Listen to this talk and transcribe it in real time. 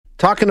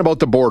Talking about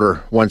the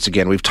border once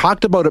again, we've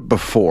talked about it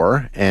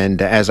before,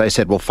 and as I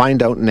said, we'll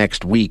find out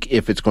next week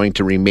if it's going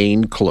to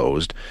remain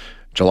closed.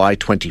 July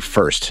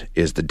 21st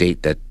is the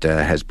date that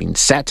has been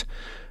set.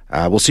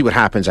 We'll see what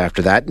happens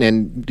after that.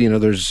 And, you know,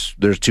 there's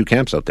two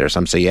camps out there.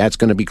 Some say, yeah, it's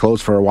going to be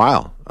closed for a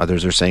while.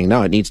 Others are saying,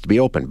 no, it needs to be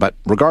open. But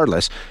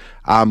regardless,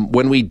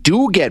 when we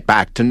do get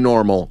back to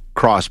normal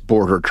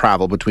cross-border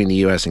travel between the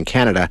U.S. and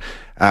Canada,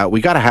 we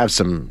got to have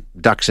some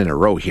ducks in a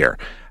row here.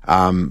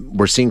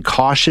 We're seeing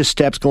cautious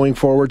steps going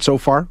forward so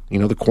far. You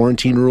know, the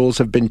quarantine rules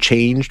have been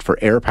changed for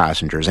air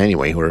passengers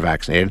anyway who are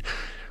vaccinated.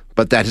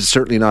 But that has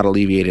certainly not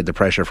alleviated the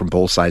pressure from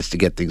both sides to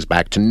get things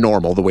back to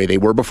normal the way they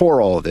were before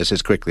all of this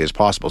as quickly as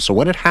possible. So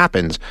when it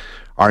happens,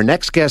 our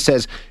next guest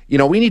says, you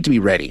know, we need to be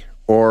ready,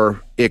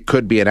 or it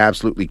could be an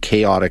absolutely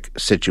chaotic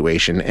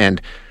situation.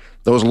 And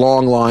those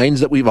long lines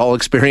that we've all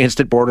experienced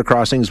at border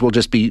crossings will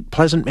just be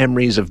pleasant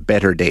memories of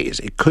better days.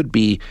 It could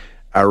be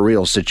a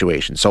real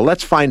situation. So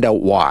let's find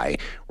out why.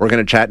 We're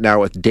going to chat now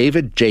with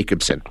David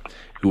Jacobson,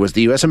 who was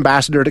the U.S.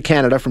 ambassador to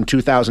Canada from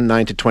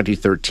 2009 to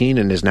 2013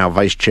 and is now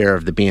vice chair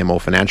of the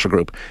BMO Financial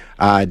Group.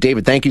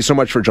 David, thank you so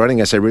much for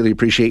joining us. I really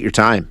appreciate your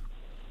time.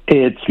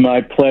 It's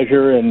my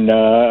pleasure, and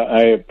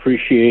I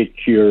appreciate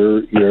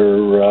your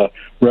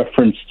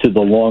reference to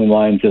the long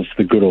lines as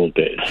the good old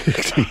days.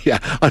 Yeah,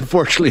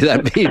 unfortunately,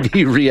 that may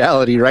be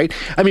reality, right?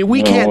 I mean,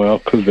 we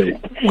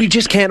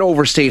just can't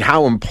overstate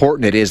how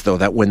important it is, though,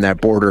 that when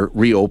that border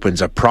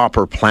reopens, a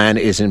proper plan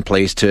is in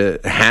place to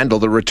handle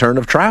the return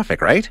of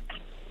traffic, right?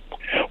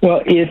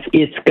 Well,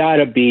 it's got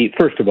to be,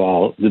 first of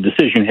all, the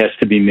decision has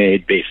to be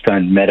made based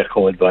on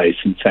medical advice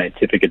and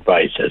scientific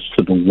advice as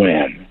to the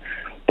when.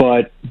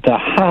 But the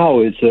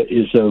how is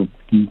a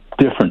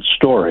different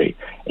story.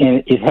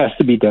 And it has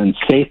to be done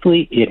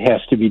safely, it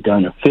has to be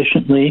done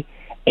efficiently,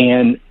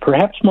 and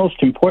perhaps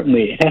most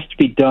importantly, it has to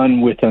be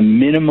done with a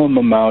minimum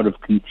amount of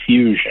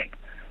confusion.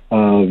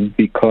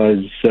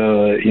 Because,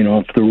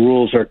 if the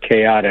rules are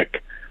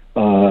chaotic,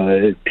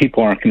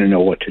 people aren't going to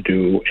know what to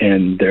do,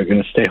 and they're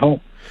going to stay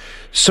home.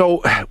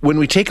 So when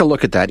we take a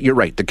look at that, you're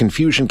right, the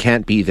confusion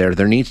can't be there.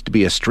 There needs to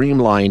be a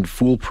streamlined,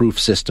 foolproof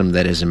system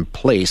that is in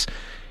place.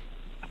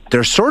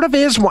 There sort of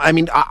is. I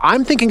mean,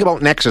 I'm thinking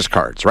about Nexus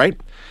cards, right?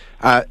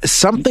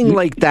 Something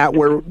like that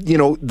where, you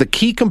know, the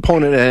key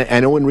component,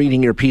 I know in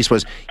reading your piece,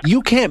 was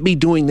you can't be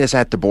doing this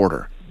at the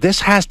border.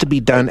 This has to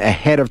be done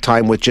ahead of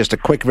time with just a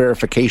quick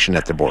verification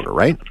at the border,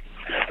 right?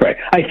 Right.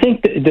 I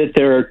think that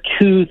there are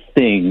two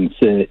things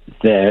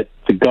that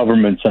the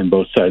governments on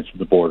both sides of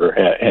the border,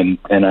 and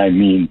I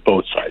mean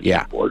both sides of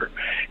the border,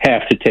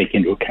 have to take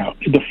into account.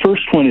 The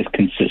first one is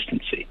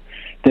consistency.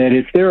 That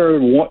if there are,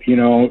 you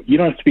don't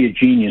have to be a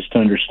genius to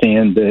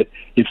understand that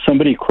if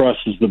somebody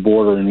crosses the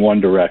border in one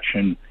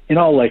direction, in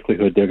all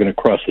likelihood they're going to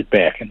cross it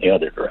back in the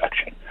other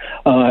direction.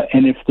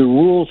 And if the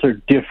rules are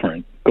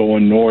different,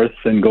 going north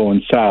and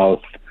going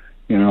south,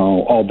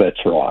 all bets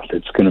are off.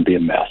 It's going to be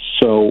a mess.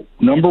 So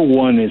number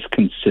one is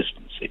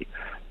consistency.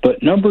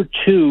 But number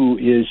two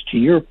is, to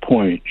your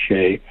point,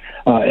 Shay,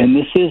 and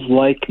this is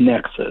like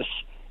Nexus,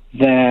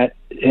 that,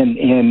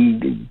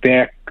 and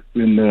back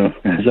in the,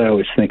 as I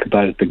always think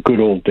about it, the good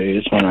old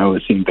days when I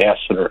was the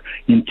ambassador,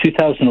 in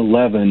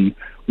 2011,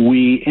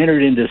 we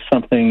entered into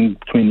something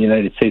between the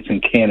United States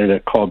and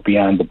Canada called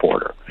Beyond the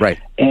Border. Right.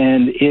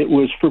 And it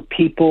was for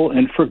people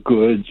and for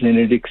goods, and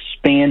it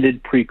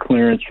expanded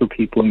pre-clearance for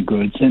people and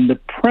goods. And the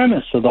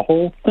premise of the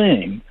whole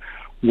thing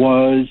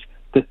was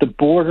that the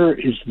border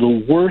is the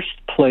worst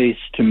place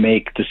to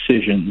make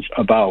decisions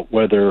about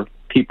whether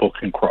people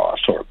can cross,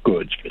 or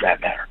goods for that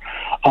matter.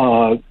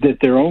 That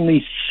there are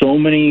only so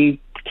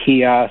many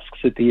kiosks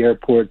at the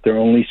airport, there are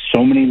only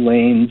so many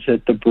lanes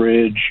at the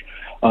bridge,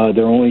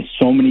 there are only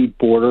so many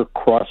border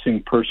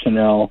crossing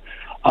personnel,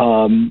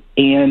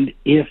 and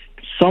if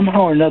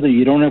somehow or another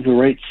you don't have the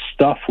right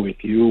stuff with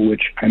you,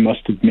 which I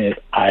must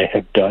admit I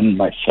have done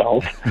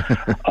myself,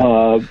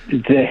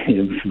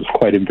 it was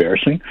quite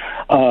embarrassing,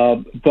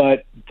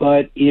 but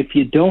if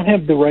you don't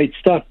have the right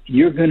stuff,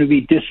 you're going to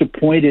be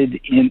disappointed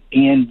and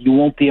you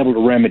won't be able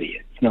to remedy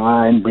it.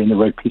 I didn't bring the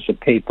right piece of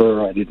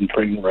paper, I didn't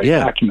bring the right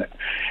document.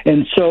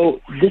 And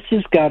so this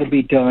has got to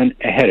be done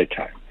ahead of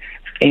time.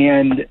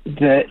 And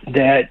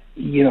that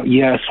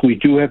yes, we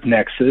do have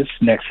Nexus.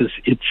 Nexus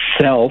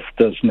itself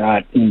does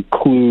not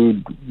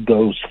include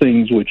those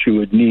things which you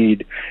would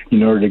need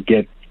in order to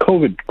get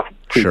COVID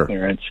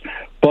pre-clearance. Sure.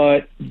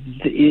 But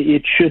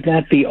it should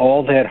not be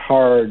all that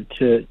hard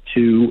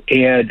to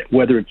add,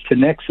 whether it's to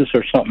Nexus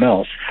or something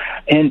else.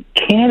 And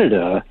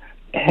Canada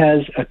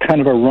has a kind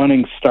of a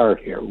running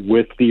start here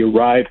with the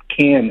Arrive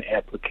Can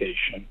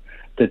application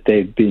that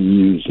they've been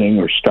using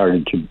or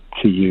started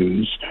to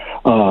use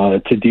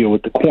to deal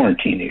with the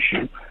quarantine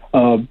issue.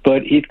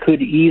 But it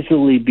could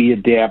easily be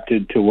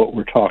adapted to what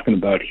we're talking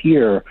about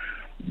here.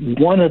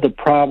 One of the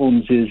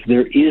problems is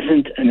there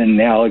isn't an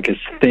analogous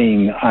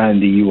thing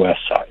on the U.S.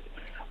 side.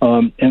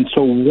 And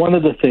so one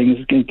of the things,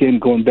 again,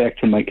 going back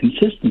to my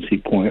consistency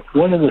point,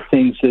 one of the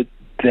things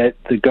that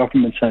the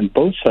governments on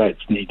both sides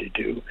need to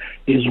do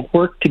is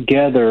work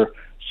together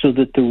so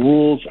that the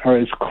rules are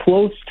as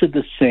close to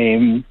the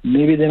same.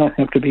 Maybe they don't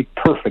have to be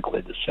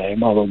perfectly the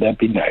same, although that'd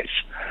be nice,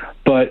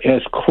 but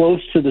as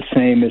close to the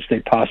same as they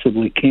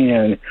possibly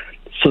can,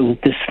 so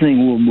that this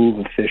thing will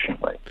move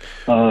efficiently.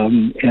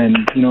 And,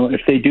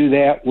 if they do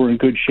that, we're in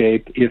good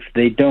shape. If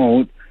they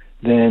don't,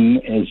 then,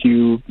 as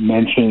you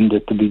mentioned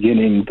at the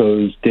beginning,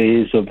 those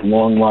days of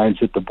long lines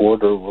at the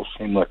border will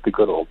seem like the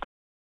good old days.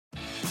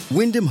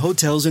 Wyndham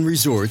Hotels and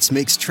Resorts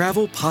makes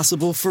travel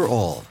possible for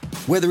all.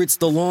 Whether it's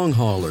the long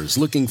haulers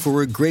looking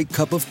for a great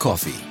cup of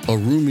coffee, a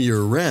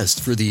roomier rest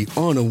for the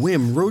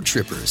on-a-whim road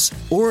trippers,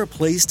 or a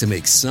place to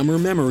make summer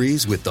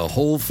memories with the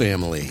whole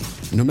family.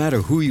 No matter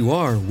who you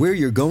are, where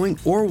you're going,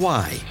 or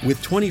why,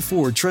 with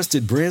 24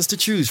 trusted brands to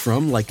choose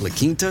from like La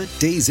Quinta,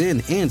 Days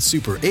Inn, and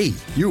Super 8,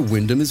 your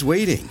Wyndham is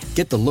waiting.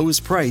 Get the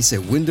lowest price at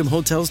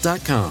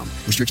WyndhamHotels.com.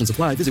 Restrictions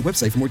apply. Visit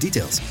website for more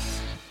details.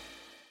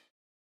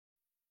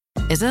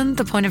 Isn't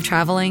the point of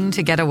traveling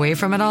to get away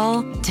from it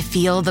all? To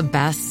feel the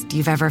best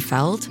you've ever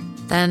felt?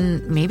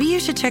 Then maybe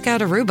you should check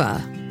out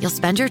Aruba. You'll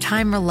spend your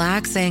time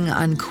relaxing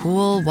on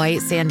cool,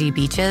 white, sandy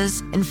beaches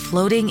and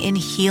floating in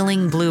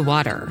healing blue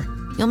water.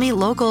 You'll meet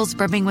locals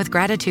brimming with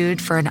gratitude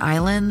for an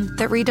island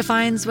that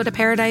redefines what a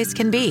paradise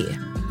can be.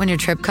 When your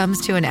trip comes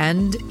to an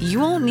end, you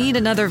won't need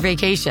another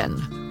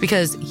vacation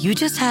because you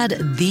just had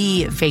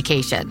the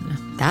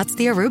vacation. That's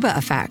the Aruba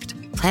effect.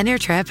 Plan your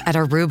trip at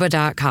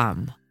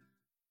Aruba.com.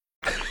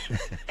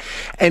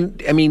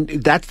 And I mean,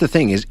 that's the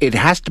thing, is it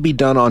has to be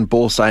done on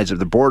both sides of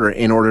the border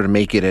in order to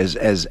make it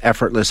as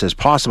effortless as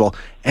possible.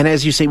 And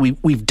as you say,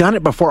 we've done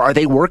it before. Are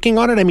they working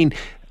on it? I mean,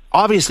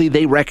 obviously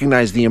they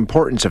recognize the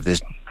importance of this,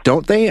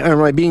 don't they? Or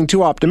am I being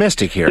too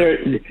optimistic here?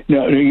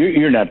 No,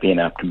 you're not being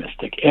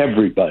optimistic.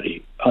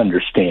 Everybody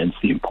understands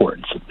the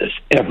importance of this.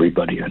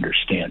 Everybody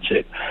understands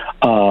it.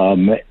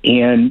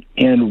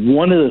 And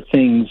one of the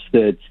things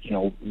that,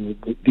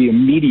 the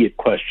immediate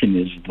question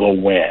is the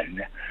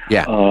when.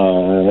 Yeah.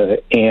 I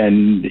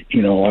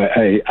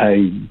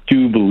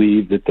do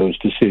believe that those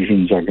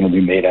decisions are going to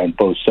be made on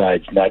both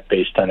sides, not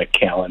based on a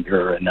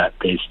calendar and not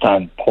based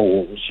on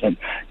polls and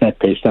not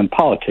based on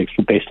politics,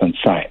 but based on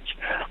science.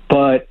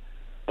 But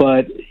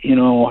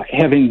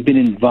having been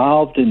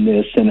involved in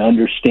this and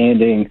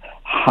understanding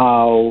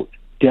how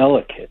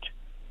delicate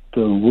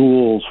the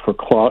rules for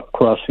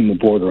crossing the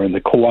border and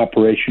the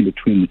cooperation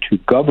between the two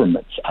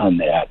governments on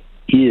that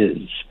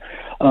is,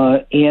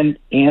 and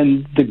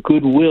the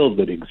goodwill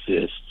that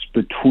exists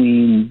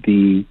between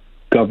the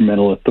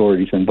governmental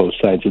authorities on both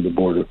sides of the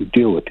border who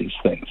deal with these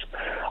things.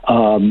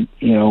 I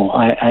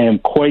am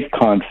quite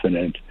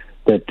confident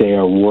that they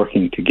are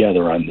working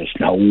together on this.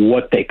 Now,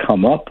 what they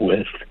come up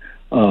with,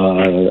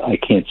 I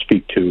can't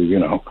speak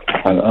to.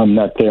 I'm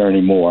not there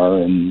anymore,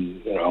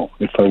 and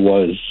if I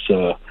was,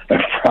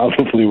 I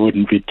probably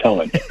wouldn't be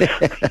telling you.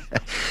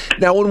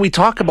 Now, when we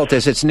talk about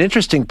this, it's an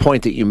interesting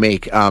point that you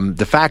make.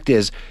 The fact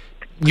is,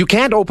 you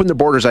can't open the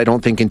borders, I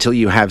don't think, until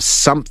you have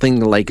something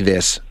like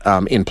this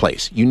in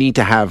place. You need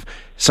to have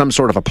some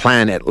sort of a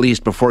plan at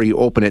least before you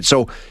open it.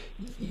 So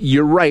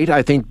you're right.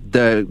 I think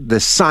the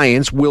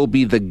science will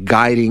be the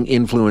guiding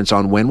influence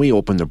on when we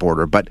open the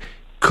border. But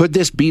could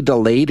this be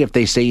delayed if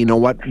they say, you know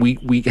what,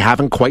 we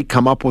haven't quite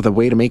come up with a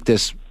way to make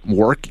this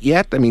work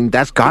yet? I mean,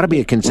 that's got to be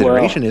a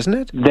consideration, isn't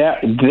it?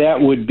 That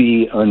would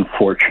be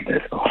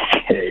unfortunate.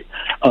 Okay.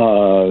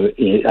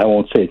 I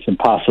won't say it's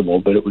impossible,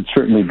 but it would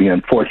certainly be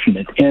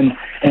unfortunate. And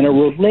a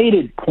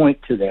related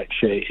point to that,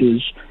 Shay,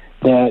 is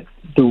that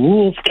the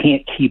rules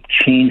can't keep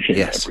changing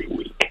every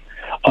week.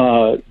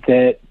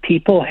 That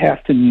people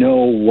have to know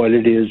what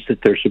it is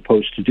that they're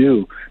supposed to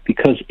do,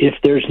 because if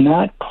there's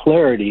not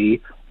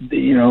clarity,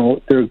 there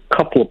are a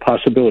couple of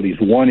possibilities.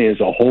 One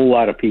is a whole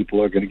lot of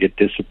people are going to get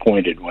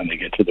disappointed when they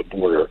get to the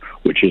border,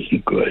 which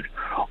isn't good.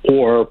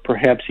 Or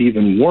perhaps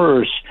even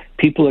worse,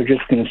 people are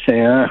just going to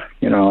say,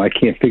 I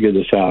can't figure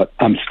this out.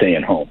 I'm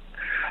staying home.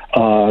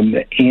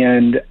 I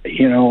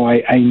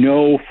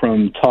know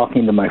from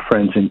talking to my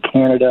friends in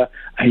Canada,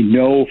 I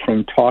know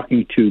from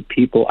talking to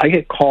people, I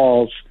get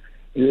calls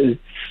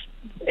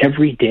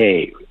every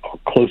day, or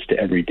close to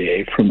every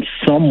day, from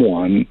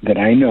someone that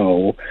I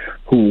know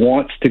who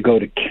wants to go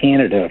to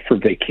Canada for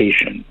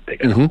vacation. They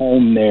got a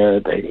home there,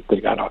 they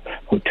got a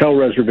hotel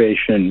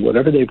reservation,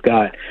 whatever they've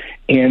got,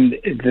 and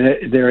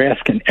they're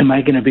asking, am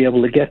I going to be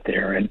able to get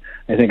there? And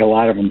I think a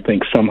lot of them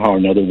think somehow or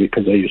another,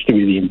 because I used to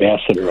be the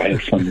ambassador, I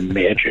have some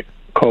magic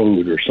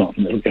code or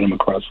something that'll get them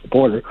across the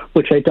border,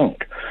 which I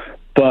don't.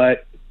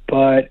 But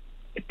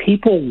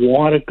people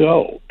want to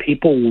go.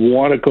 People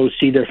want to go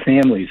see their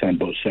families on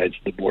both sides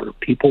of the border.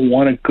 People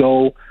want to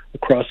go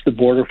across the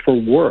border for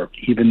work,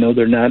 even though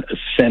they're not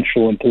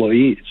essential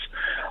employees.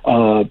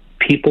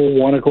 People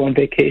want to go on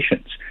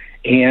vacations.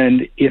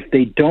 And if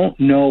they don't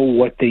know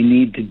what they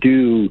need to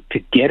do to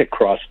get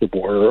across the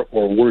border,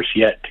 or worse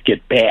yet, to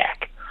get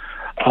back,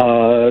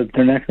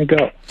 they're not going to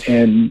go.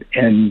 And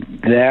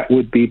that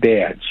would be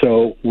bad.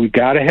 So we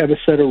got to have a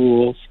set of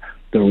rules.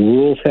 The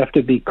rules have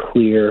to be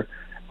clear.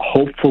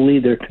 Hopefully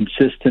they're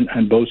consistent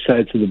on both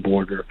sides of the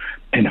border,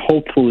 and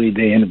hopefully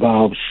they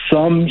involve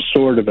some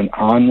sort of an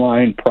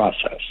online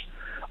process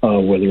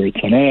whether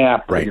it's an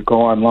app or you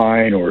go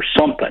online or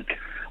something,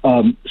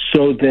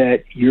 so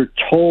that you're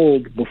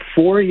told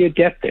before you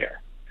get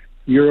there,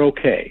 you're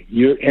okay.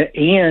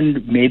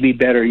 And maybe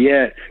better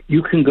yet,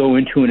 you can go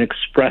into an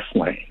express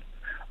lane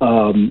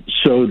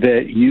so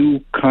that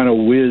you kind of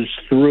whiz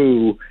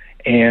through,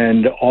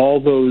 and all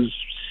those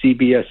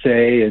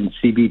CBSA and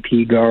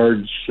CBP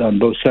guards on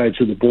both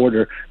sides of the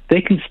border,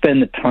 they can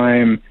spend the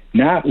time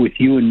not with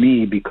you and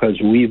me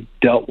because we've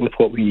dealt with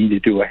what we need to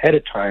do ahead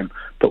of time,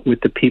 but with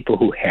the people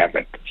who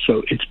haven't.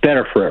 So it's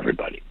better for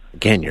everybody.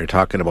 Again, you're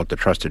talking about the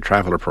Trusted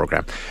Traveler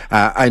Program.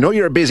 I know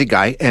you're a busy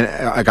guy, and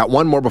I got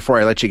one more before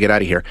I let you get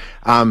out of here.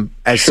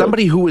 As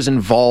somebody who was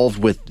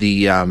involved with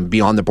the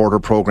Beyond the Border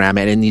program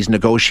and in these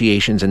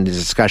negotiations and these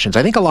discussions,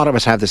 I think a lot of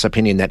us have this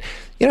opinion that,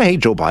 hey,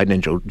 Joe Biden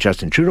and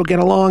Justin Trudeau get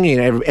along.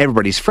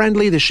 Everybody's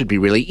friendly. This should be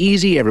really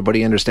easy.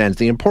 Everybody understands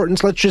the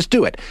importance. Let's just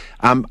do it.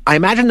 I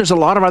imagine there's a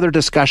lot of other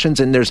discussions,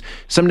 and there's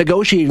some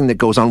negotiating that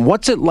goes on.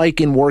 What's it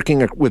like in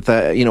working with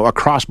a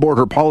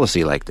cross-border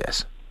policy like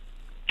this?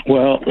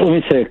 Well, let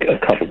me say a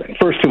couple things.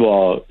 First of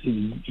all,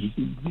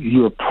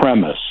 your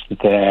premise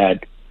that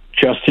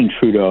Justin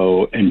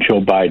Trudeau and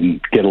Joe Biden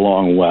get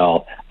along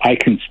well, I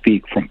can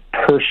speak from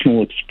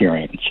personal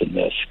experience in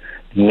this.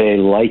 They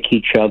like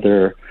each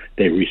other.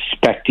 They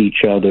respect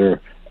each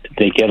other.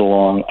 They get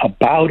along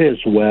about as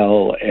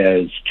well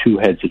as two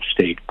heads of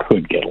state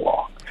could get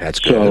along. That's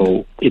good.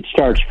 So it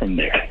starts from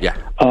there. Yeah.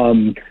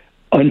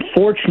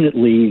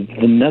 Unfortunately,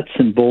 the nuts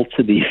and bolts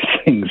of these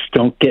things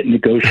don't get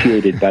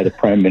negotiated by the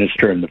Prime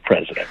Minister and the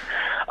President.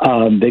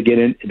 They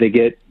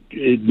get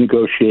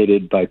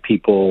negotiated by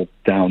people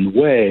down the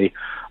way,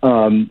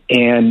 and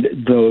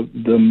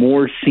the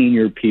more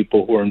senior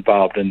people who are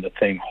involved in the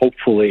thing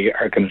hopefully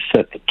are going to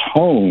set the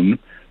tone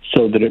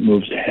so that it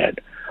moves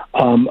ahead.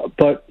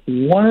 But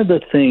one of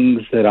the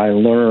things that I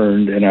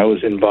learned, and I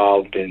was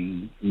involved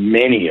in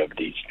many of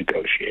these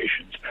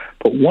negotiations,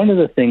 but one of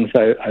the things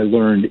I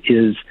learned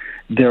is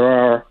there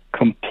are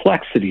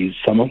complexities.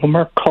 Some of them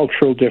are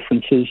cultural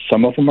differences.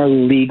 Some of them are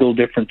legal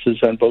differences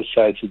on both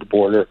sides of the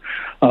border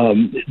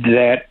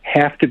that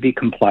have to be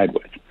complied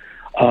with.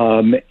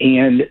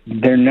 And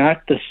they're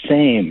not the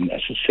same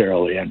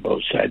necessarily on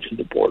both sides of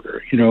the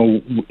border.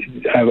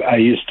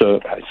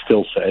 I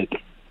still say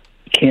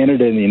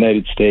Canada and the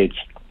United States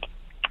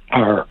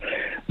are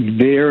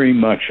very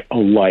much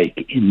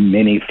alike in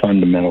many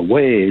fundamental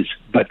ways,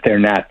 but they're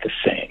not the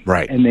same.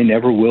 Right. And they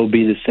never will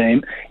be the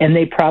same, and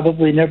they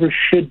probably never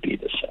should be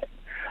the same.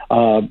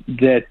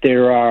 That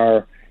there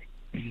are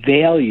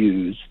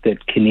values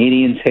that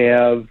Canadians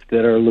have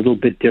that are a little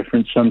bit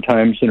different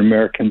sometimes than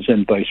Americans,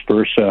 and vice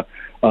versa.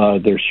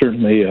 There's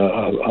certainly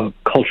a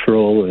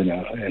cultural and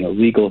a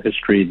legal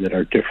history that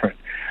are different.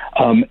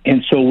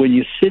 And so when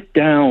you sit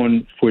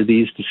down for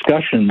these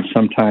discussions,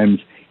 sometimes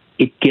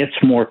it gets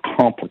more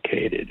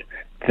complicated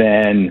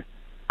than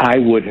I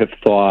would have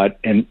thought.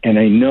 And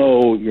I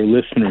know your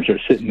listeners are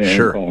sitting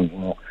there going,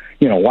 well,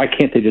 why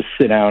can't they just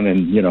sit down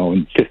and,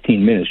 in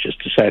 15 minutes just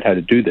decide how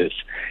to do this?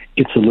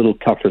 It's a little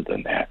tougher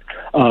than that.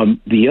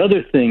 The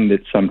other thing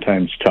that's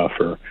sometimes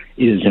tougher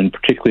is, and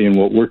particularly in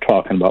what we're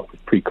talking about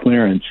with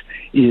pre-clearance,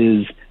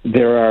 is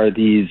there are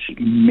these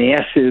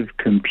massive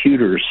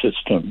computer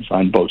systems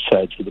on both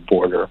sides of the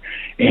border.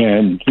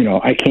 And,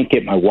 I can't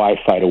get my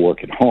Wi-Fi to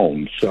work at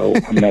home, so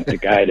I'm not the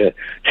guy to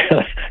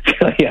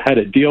tell you how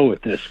to deal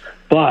with this.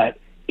 But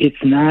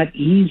it's not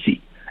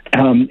easy.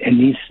 And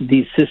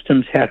these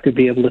systems have to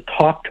be able to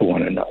talk to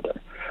one another.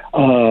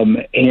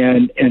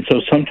 And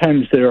so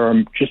sometimes there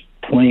are just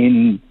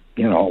plain,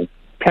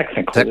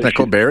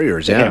 technical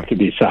barriers that have to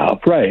be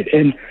solved. Right.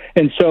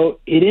 And so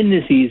it isn't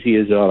as easy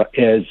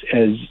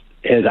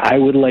as I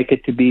would like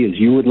it to be, as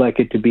you would like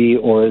it to be,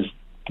 or as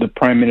the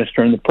Prime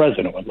Minister and the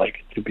President would like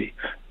it to be.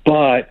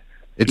 But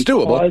it's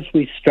doable. Because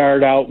we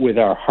start out with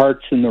our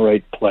hearts in the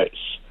right place.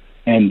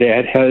 And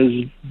that has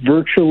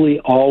virtually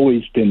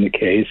always been the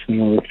case. And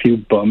there were a few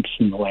bumps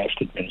in the last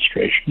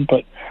administration,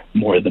 but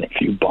more than a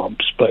few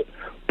bumps. But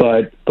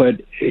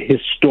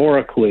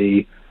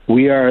historically,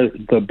 we are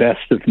the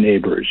best of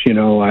neighbors.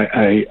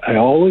 I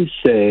always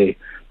say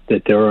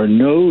that there are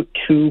no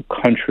two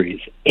countries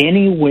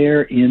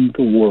anywhere in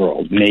the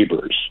world,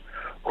 neighbors,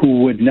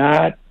 who would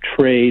not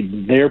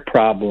trade their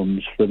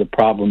problems for the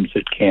problems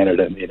that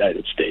Canada and the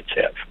United States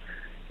have.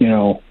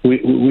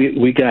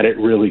 We got it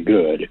really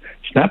good.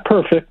 It's not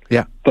perfect,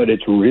 but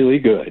it's really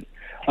good.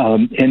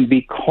 And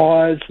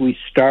because we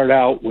start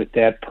out with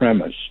that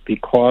premise,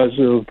 because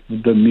of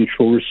the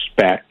mutual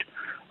respect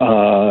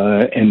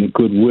and the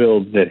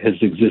goodwill that has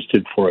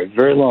existed for a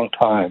very long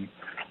time,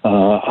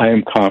 I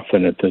am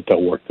confident that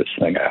they'll work this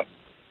thing out.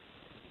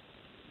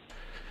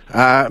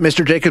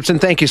 Mr. Jacobson,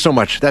 thank you so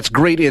much. That's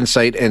great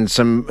insight and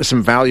some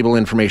valuable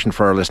information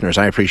for our listeners.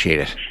 I appreciate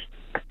it.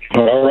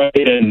 All right,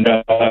 and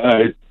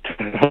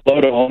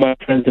hello to all my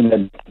friends in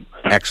the...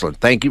 Excellent.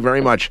 Thank you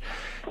very much.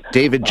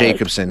 David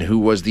Jacobson, who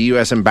was the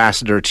U.S.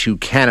 ambassador to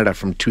Canada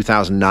from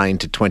 2009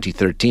 to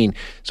 2013.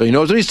 So he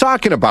knows what he's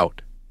talking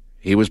about.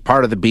 He was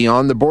part of the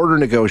Beyond the Border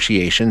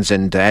negotiations,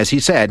 and as he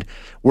said,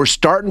 we're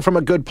starting from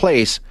a good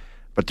place,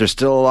 but there's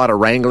still a lot of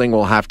wrangling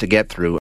we'll have to get through.